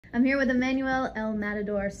I'm here with Emmanuel El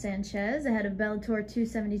Matador Sanchez ahead of Bellator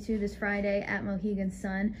 272 this Friday at Mohegan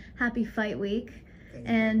Sun. Happy fight week.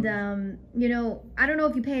 And, you know, I don't know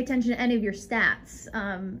if you pay attention to any of your stats,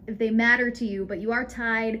 if they matter to you, but you are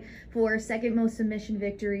tied for second most submission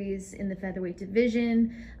victories in the featherweight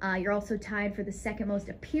division. You're also tied for the second most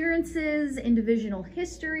appearances in divisional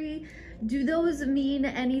history. Do those mean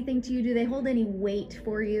anything to you? Do they hold any weight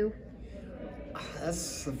for you?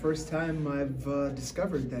 That's the first time I've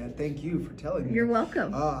discovered that. Thank you for telling me. You're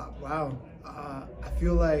welcome. Wow. I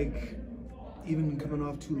feel like even coming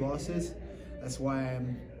off 2 losses, that's why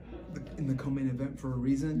I'm in the co-main event for a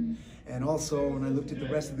reason. And also, when I looked at the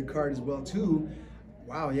rest of the card as well too,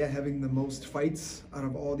 wow, yeah, having the most fights out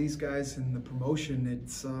of all these guys in the promotion,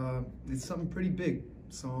 it's something pretty big.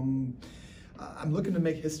 So I'm looking to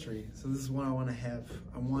make history. So this is what I want to have.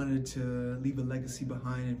 I wanted to leave a legacy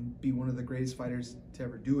behind and be one of the greatest fighters to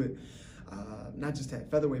ever do it. Not just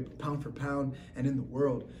at featherweight, but pound for pound and in the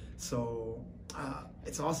world. So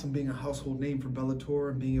it's awesome being a household name for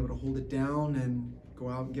Bellator and being able to hold it down and go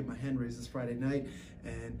out and get my hand raised this Friday night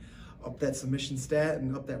and up that submission stat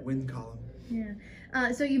and up that win column.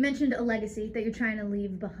 Yeah. So you mentioned a legacy that you're trying to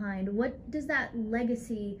leave behind. What does that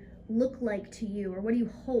legacy look like to you, or what do you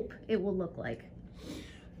hope it will look like?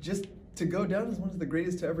 Just to go down as one of the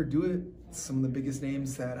greatest to ever do it. Some of the biggest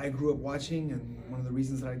names that I grew up watching, and one of the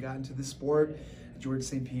reasons that I got into this sport: George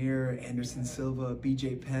St. Pierre, Anderson Silva,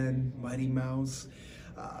 BJ Penn, Mighty Mouse,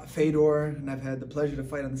 Fedor, and I've had the pleasure to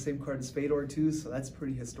fight on the same card as Fedor too, so that's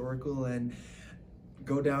pretty historical. And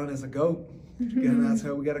go down as a GOAT. That's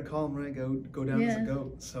how we got to call him, right? Go down as a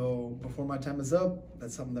GOAT. So before my time is up,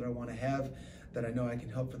 that's something that I want to have, that I know I can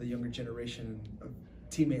help for the younger generation of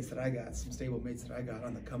teammates that I got, some stable mates that I got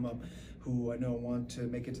on the come up, who I know want to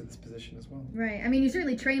make it to this position as well. Right. I mean, you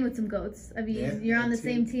certainly train with some GOATs. I mean, you're on the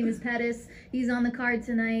same team as Pettis. He's on the card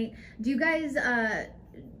tonight. Do you guys,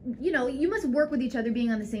 you know, you must work with each other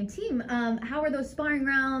being on the same team. How are those sparring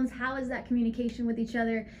rounds? How is that communication with each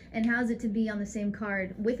other? And how is it to be on the same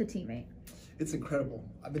card with a teammate? It's incredible.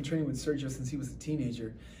 I've been training with Sergio since he was a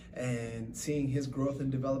teenager, and seeing his growth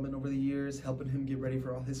and development over the years, helping him get ready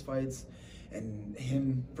for all his fights, and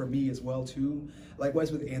him for me as well too.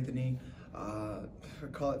 Likewise with Anthony, I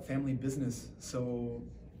call it family business. So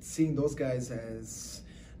seeing those guys as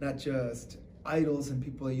not just idols and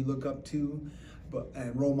people that you look up to,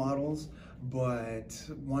 and role models, but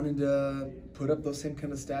wanting to put up those same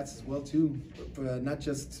kind of stats as well too, not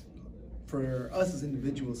just for us as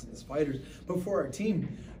individuals and as fighters, but for our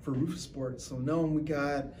team, for Rufus Sports. So knowing we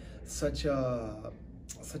got such a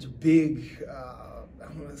big, I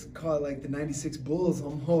want to call it like the '96 Bulls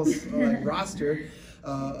almost like roster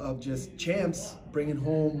of just champs bringing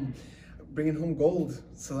home gold.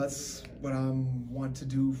 So that's what I want to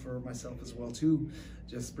do for myself as well too.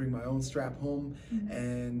 Just bring my own strap home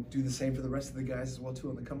and do the same for the rest of the guys as well too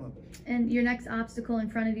on the come up. And your next obstacle in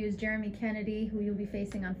front of you is Jeremy Kennedy, who you'll be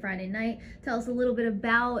facing on Friday night. Tell us a little bit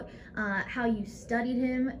about how you studied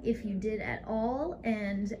him, if you did at all,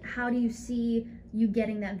 and how do you see you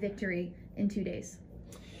getting that victory in 2 days?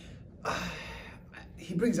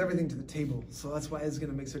 He brings everything to the table, so that's why it's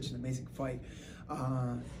going to make such an amazing fight.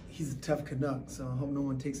 He's a tough Canuck, so I hope no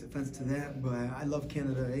one takes offense to that, but I love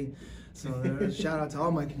Canada, eh? So shout out to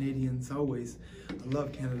all my Canadians always. I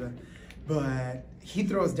love Canada. But he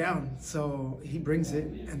throws down, so he brings it,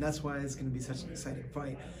 and that's why it's going to be such an exciting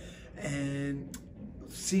fight. And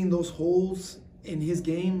seeing those holes in his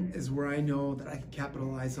game is where I know that I can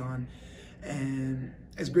capitalize on. And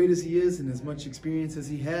as great as he is and as much experience as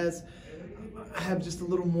he has, I have just a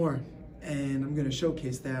little more. And I'm going to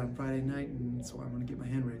showcase that on Friday night, and so I'm going to get my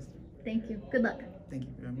hand raised. Thank you. Good luck. Thank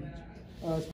you very much.